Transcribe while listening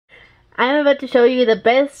I'm about to show you the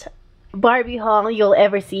best Barbie haul you'll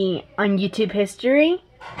ever see on YouTube history.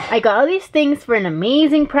 I got all these things for an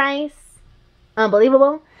amazing price.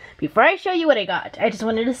 Unbelievable. Before I show you what I got, I just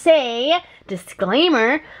wanted to say,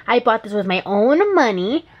 disclaimer, I bought this with my own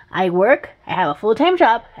money. I have a full-time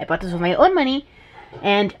job. I bought this with my own money.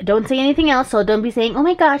 And don't say anything else, so don't be saying, oh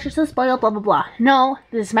my gosh, you're so spoiled, blah, blah, blah. No,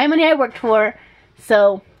 this is my money I worked for.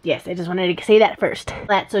 So, yes, I just wanted to say that first.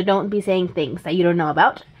 So don't be saying things that you don't know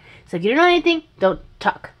about. So if you don't know anything, don't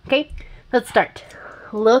talk, okay? Let's start.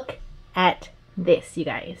 Look at this, you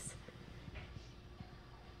guys.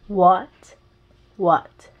 What?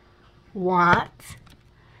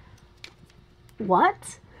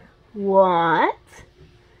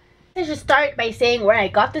 I should start by saying where I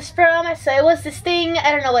got this from. So it was this thing,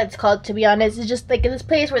 I don't know what it's called, to be honest. It's just like this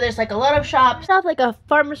place where there's like a lot of shops. Not like a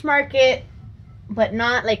farmer's market, but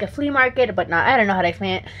not like a flea market, but not, I don't know how to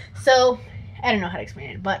explain it. So, I don't know how to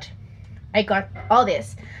explain it, but I got all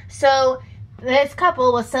this. So, this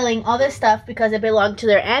couple was selling all this stuff because it belonged to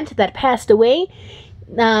their aunt that passed away.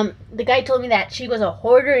 The guy told me that she was a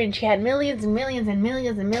hoarder and she had millions and millions and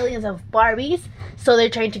millions and millions of Barbies. So they're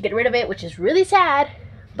trying to get rid of it, which is really sad.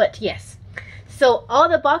 But yes. So all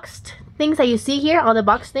the boxed things that you see here, all the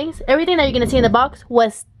boxed things, everything that you're going to see in the box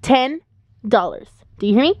was $10. Do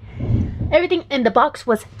you hear me? Everything in the box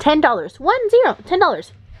was $10.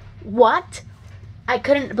 $10. What? I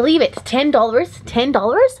couldn't believe it. $10?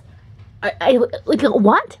 $10? Like,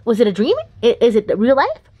 what? Was it a dream? Is it real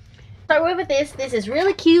life? Start with this. This is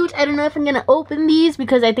really cute. I don't know if I'm gonna open these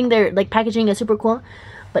because I think their like packaging is super cool.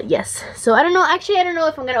 But yes. So I don't know. Actually, I don't know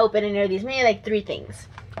if I'm gonna open any of these. Maybe like 3 things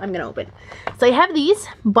I'm gonna open. So I have these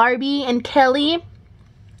Barbie and Kelly.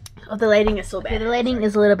 Oh, the lighting is so bad. Okay, the lighting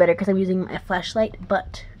is a little better because I'm using a flashlight.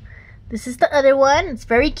 But this is the other one. It's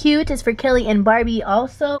very cute. It's for Kelly and Barbie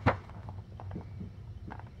also.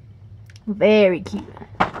 Very cute.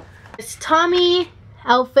 This Tommy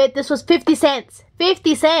outfit. This was 50 cents.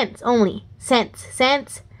 50 cents only. Cents.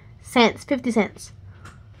 50 cents.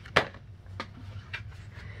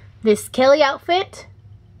 This Kelly outfit.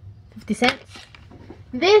 50 cents.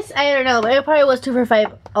 This, I don't know, but it probably was 2 for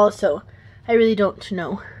 $5 also. I really don't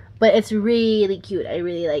know. But it's really cute. I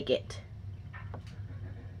really like it.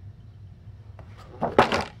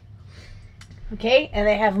 Okay, and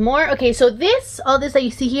I have more. Okay, so all this that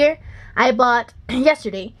you see here, I bought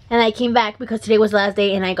yesterday, and I came back because today was the last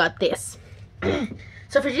day, and I got this.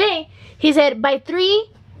 So for today, he said buy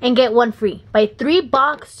 3 and get 1 free. Buy 3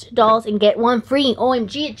 boxed dolls and get 1 free.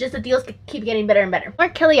 OMG, just the deals keep getting better and better. More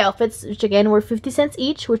Kelly outfits, which again were 50 cents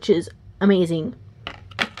each, which is amazing.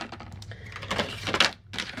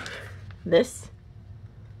 This.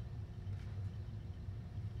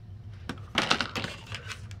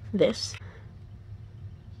 This.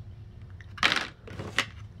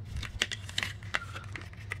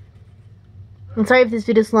 I'm sorry if this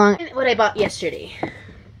video is long. What I bought yesterday.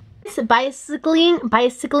 This bicycling, blah.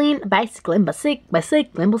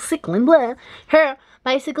 Her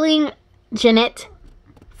bicycling Jeanette,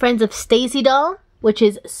 Friends of Stacy doll, which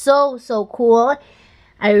is so cool.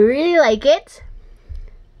 I really like it.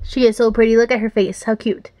 She is so pretty. Look at her face. How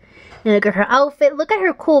cute. And look at her outfit. Look at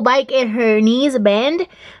her cool bike, and her knees bend,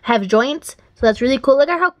 have joints. So that's really cool. Look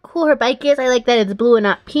at how cool her bike is. I like that it's blue and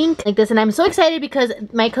not pink like this. And I'm so excited because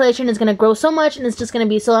my collection is going to grow so much and it's just going to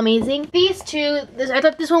be so amazing. These two, I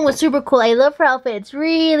thought this one was super cool. I love her outfit. It's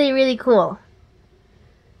really cool.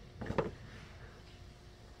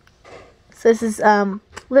 So this is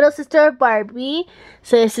little sister of Barbie.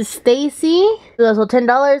 So this is Stacy. Those were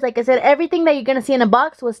 $10. Like I said, everything that you're going to see in a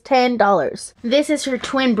box was $10. This is her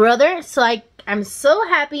twin brother. So I'm so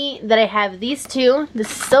happy that I have these two.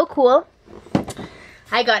 This is so cool.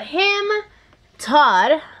 I got him,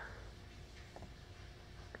 Todd.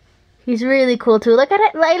 He's really cool too. Look at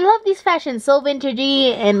it. I love these fashions. So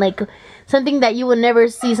vintagey and like something that you would never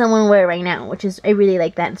see someone wear right now. Which is, I really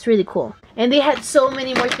like that. It's really cool. And they had so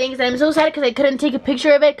many more things. And I'm so sad because I couldn't take a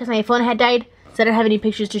picture of it because my phone had died. So I don't have any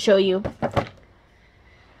pictures to show you.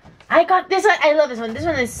 I got this one. I love this one. This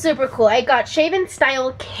one is super cool. I got Shaven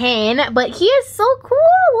Style Ken, but he is so cool.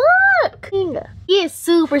 Look. He is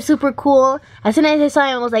super cool. As soon as I saw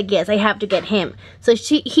him, I was like, yes, I have to get him. So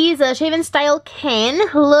he's a Shaven Style Ken.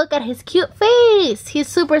 Look at his cute face. He's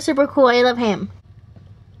super cool. I love him.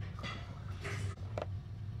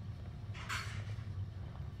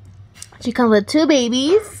 She comes with 2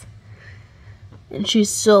 babies. And she's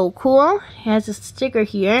so cool. He has a sticker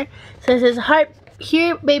here. So it says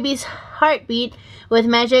hear baby's heartbeat with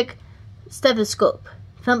magic stethoscope.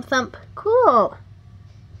 Thump thump. Cool.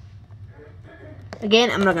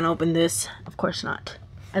 Again, I'm not gonna open this. Of course not.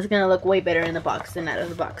 It's gonna look way better in the box than out of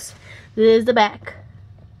the box. This is the back.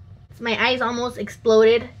 My eyes almost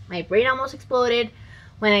exploded. My brain almost exploded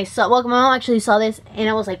when I saw, well, my mom actually saw this, and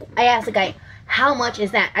I was like, I asked the guy, how much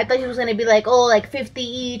is that? I thought he was gonna be like, oh, like 50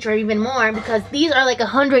 each or even more, because these are like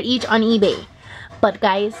 100 each on eBay. But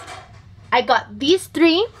guys, I got these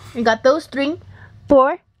three, I got those three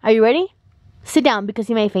for, are you ready? Sit down because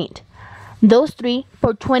you may faint. Those three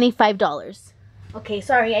for $25. Okay,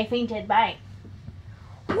 sorry, I fainted, bye.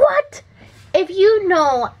 What? If you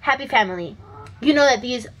know Happy Family, you know that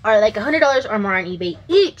these are like $100 or more on eBay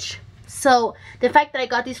each. So the fact that I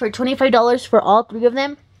got these for $25 for all three of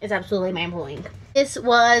them is absolutely mind-blowing. This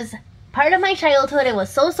was part of my childhood. It was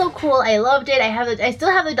so cool. I loved it. I still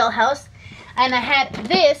have the dollhouse, and I had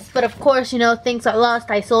this, but of course, you know, things got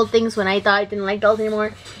lost. I sold things when I thought I didn't like dolls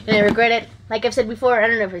anymore, and I regret it. Like I've said before, I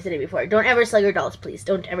don't know if I said it before. Don't ever sell your dolls, please.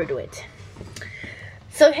 Don't ever do it.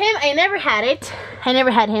 So him, I never had it. I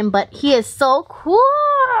never had him, but he is so cool.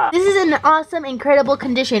 This is an awesome, incredible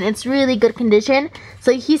condition. It's really good condition.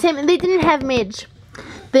 So he's him, and they didn't have Midge.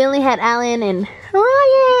 They only had Alan and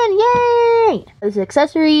Ryan. Yay! There's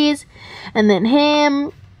accessories, and then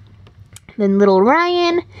him, then little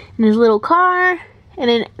Ryan, and his little car, and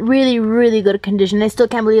in really good condition. I still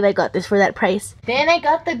can't believe I got this for that price. Then I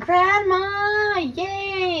got the grandma.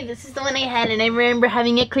 Yay! This is the one I had, and I remember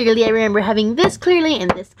having it clearly. I remember having this clearly and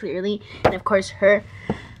this clearly, and of course her.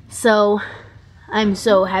 So I'm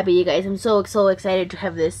so happy, you guys. I'm so excited to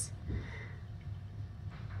have this.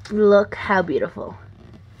 Look how beautiful.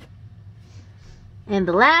 And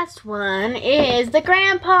the last one is the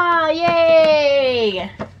grandpa. Yay!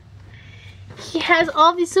 He has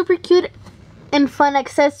all these super cute and fun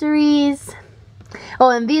accessories. Oh,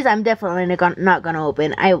 and these I'm definitely not gonna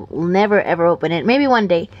open. I will never ever open it. Maybe one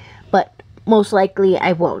day, but most likely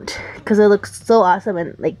I won't, because it looks so awesome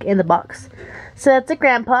and like in the box. So that's a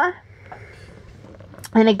grandpa.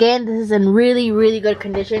 And again, this is in really good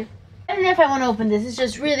condition. I don't know if I want to open this. It's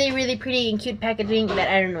just really pretty and cute packaging, but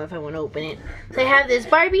I don't know if I want to open it. So I have this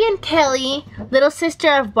Barbie and Kelly, little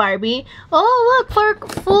sister of Barbie. Oh, look,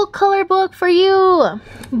 for full color book for you.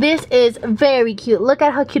 This is very cute. Look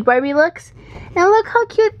at how cute Barbie looks. And look how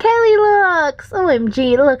cute Kelly looks.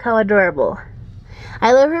 OMG, look how adorable.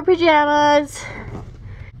 I love her pajamas.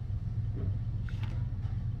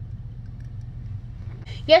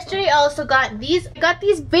 Yesterday I also got these. I got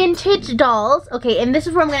these vintage dolls. Okay, and this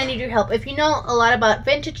is where I'm gonna need your help. If you know a lot about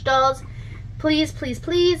vintage dolls, please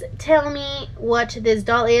tell me what this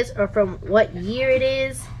doll is or from what year it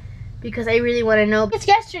is, because I really want to know. It's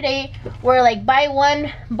yesterday where like buy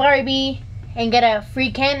one Barbie and get a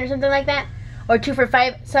free Ken or something like that, or 2 for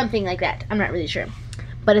 $5, something like that. I'm not really sure,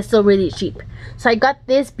 but it's still really cheap. So I got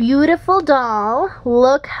this beautiful doll.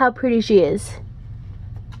 Look how pretty she is.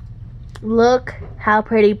 Look how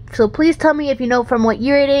pretty. So please tell me if you know from what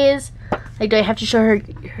year it is. Like, do I have to show her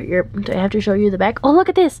do I have to show you the back? Oh, look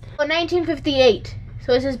at this. Oh, 1958.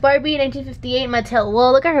 So it says Barbie 1958 Mattel.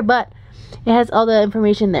 Well, look at her butt. It has all the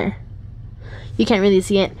information there. You can't really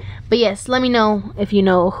see it, but yes, let me know if you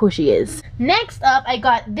know who she is. Next up, I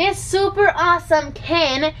got this super awesome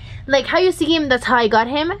Ken. Like how you see him, that's how I got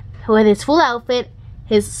him, with his full outfit,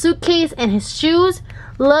 his suitcase, and his shoes.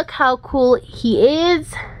 Look how cool he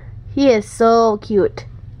is. He is so cute.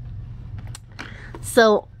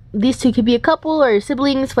 So these two could be a couple or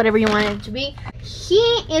siblings, whatever you want it to be. He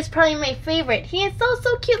is probably my favorite. He is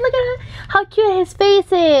so cute. Look at how cute his face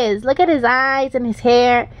is. Look at his eyes and his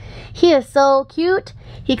hair. He is so cute.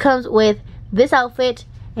 He comes with this outfit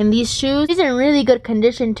and these shoes. She's in really good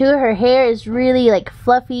condition too. Her hair is really like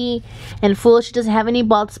fluffy and full. She doesn't have any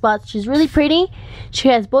bald spots. She's really pretty. She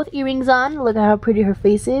has both earrings on. Look at how pretty her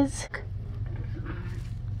face is.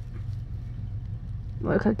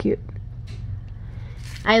 Look how cute.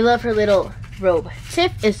 I love her little robe.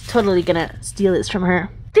 Tiff is totally gonna steal this from her.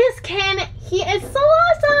 This Ken, he is so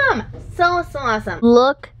awesome. So awesome.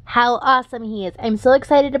 Look how awesome he is. I'm so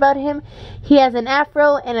excited about him. He has an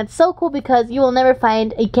afro, and it's so cool because you will never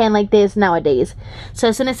find a Ken like this nowadays. So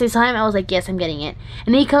as soon as I saw him, I was like, yes, I'm getting it.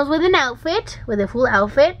 And he comes with an outfit, with a full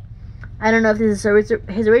outfit. I don't know if this is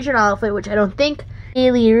his original outfit, which I don't think.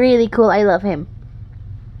 Really cool. I love him.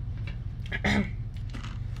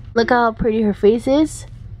 Look how pretty her face is.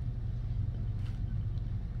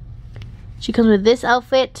 She comes with this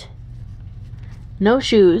outfit, no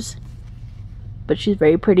shoes, but she's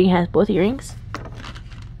very pretty, has both earrings.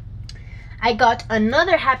 I got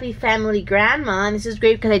another Happy Family grandma, and this is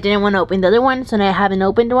great because I didn't want to open the other one, so now I haven't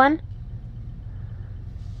opened one.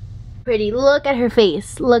 Pretty. Look at her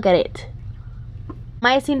face. Look at it.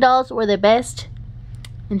 My scene dolls were the best.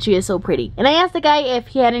 And she is so pretty. And I asked the guy if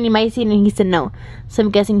he had any mycene, and he said no. So I'm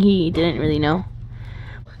guessing he didn't really know.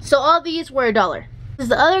 So all these were $1. This is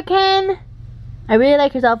the other Ken. I really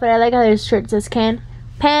like his outfit. I like how his shirt says Ken.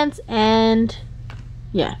 Pants, and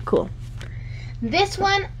yeah, cool. This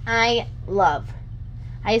one I love.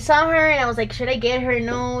 I saw her and I was like, should I get her?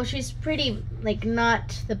 No, she's pretty, like,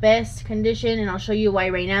 not the best condition, and I'll show you why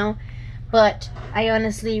right now. But I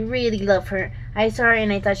honestly really love her. I saw her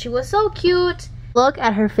and I thought she was so cute. Look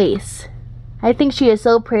at her face. I think she is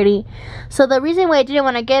so pretty. So the reason why I didn't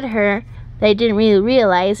want to get her, that I didn't really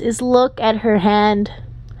realize, is look at her hand.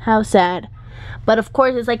 How sad. But of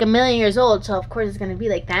course it's like 1,000,000 years old, so of course it's going to be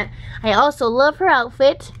like that. I also love her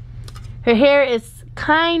outfit. Her hair is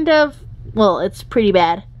kind of, well, it's pretty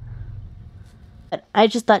bad. But I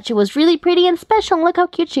just thought she was really pretty and special. Look how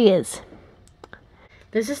cute she is.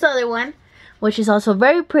 This is the other one, which is also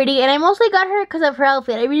very pretty. And I mostly got her because of her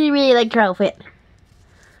outfit. I really, really liked her outfit.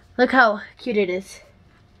 Look how cute it is.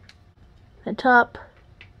 The top.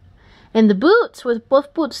 And the boots, with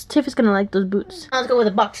both boots. Tiff is going to like those boots. Now let's go with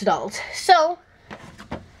the box dolls. So,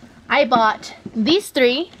 I bought these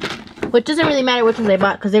 3, which doesn't really matter which ones I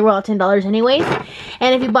bought because they were all $10 anyways.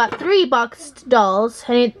 And if you bought 3 boxed dolls,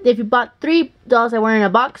 and if you bought 3 dolls that were in a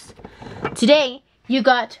box, today you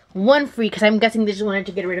got 1 free, because I'm guessing they just wanted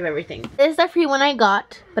to get rid of everything. This is the free one I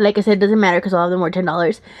got, but like I said, it doesn't matter because all of them were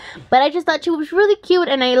 $10. But I just thought she was really cute,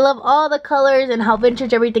 and I love all the colors and how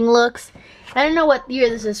vintage everything looks. I don't know what year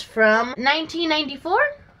this is from. 1994?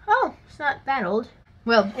 Oh, it's not that old.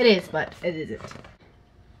 Well, it is, but it isn't.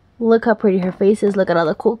 Look how pretty her face is. Look at all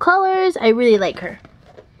the cool colors. I really like her.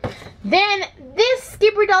 Then this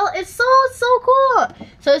Skipper doll is so cool.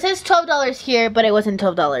 So it says $12 here, but it wasn't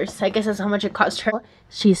 $12. I guess that's how much it cost her.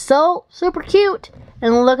 She's so super cute.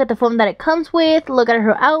 And look at the foam that it comes with. Look at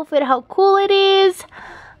her outfit, how cool it is.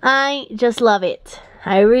 I just love it.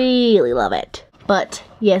 I really love it. But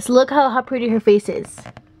yes, look how pretty her face is.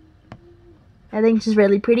 I think she's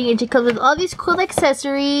really pretty, and she comes with all these cool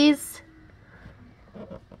accessories.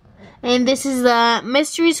 And this is the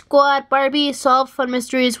Mystery Squad Barbie Solve Fun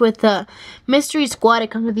Mysteries with the Mystery Squad. It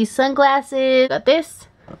comes with these sunglasses. Got this.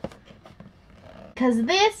 Because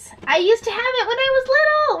this, I used to have it when I was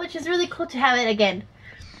little, which is really cool to have it again.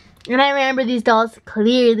 And I remember these dolls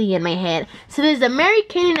clearly in my head. So there's the Mary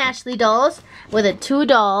Kate and Ashley dolls with the 2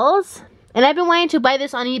 dolls. And I've been wanting to buy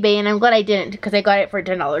this on eBay, and I'm glad I didn't, because I got it for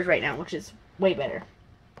 $10 right now, which is way better.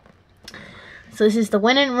 So this is the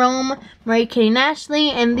When in Rome, Mary Kate and Ashley,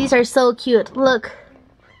 and these are so cute. Look.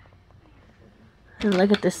 And look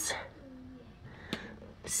at this.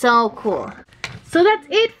 So cool. So that's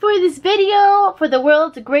it for this video for the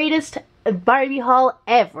world's greatest Barbie haul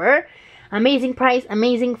ever. Amazing price,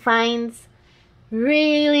 amazing finds.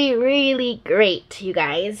 Really, really great, you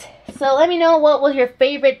guys. So let me know what was your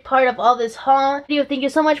favorite part of all this haul video. Thank you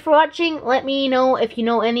so much for watching. Let me know if you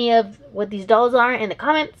know any of what these dolls are in the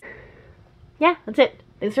comments. Yeah, that's it.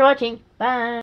 Thanks for watching. Bye.